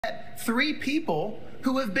3 people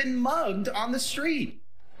who have been mugged on the street.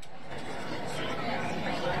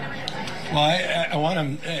 Well, I want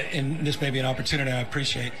him, and this may be an opportunity I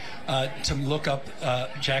appreciate, to look up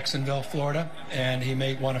Jacksonville, Florida, and he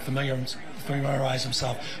may want to familiarize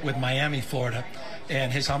himself with Miami, Florida,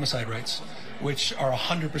 and his homicide rates, which are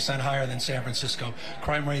 100% higher than San Francisco.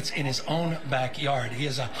 Crime rates in his own backyard. He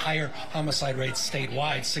has a higher homicide rate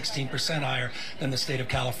statewide, 16% higher than the state of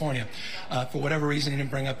California. For whatever reason, he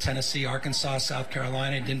didn't bring up Tennessee, Arkansas, South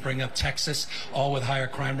Carolina. He didn't bring up Texas, all with higher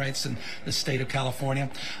crime rates than the state of California.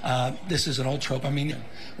 This is an old trope. I mean,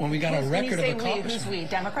 when we got a record of accomplishment. Who's we?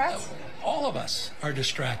 Democrats? All of us are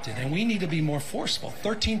distracted, and we need to be more forceful.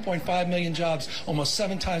 13.5 million jobs, almost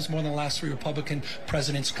 7 times more than the last 3 Republican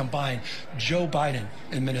presidents combined. Joe Biden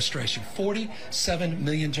administration, 47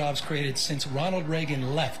 million jobs created since Ronald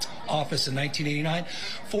Reagan left office in 1989.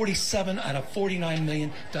 47 out of 49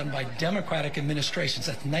 million done by Democratic administrations.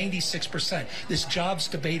 That's 96%. This jobs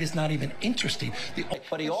debate is not even interesting.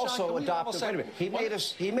 But he also adopted. Wait a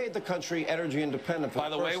minute. He made the country energy independent for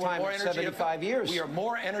the first time in 75 years. We are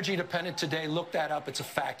more energy dependent today. Look that up. It's a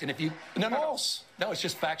fact. And if you no, it's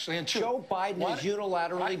just factually untrue. Joe Biden is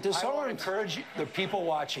unilaterally disarmed. I encourage the people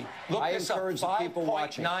watching. Look I this up. encourage the people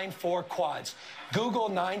watching. 5.94 quads. Google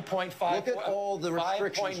 9.5. Look at all the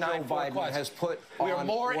restrictions Joe Biden quads. has put we on are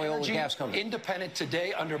more oil energy and gas companies. Independent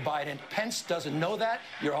today under Biden. Pence doesn't know that.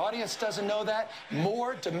 Your audience doesn't know that.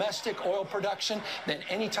 More domestic oil production than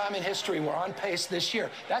any time in history. We're on pace this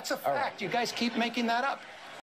year. That's a fact. You guys keep making that up.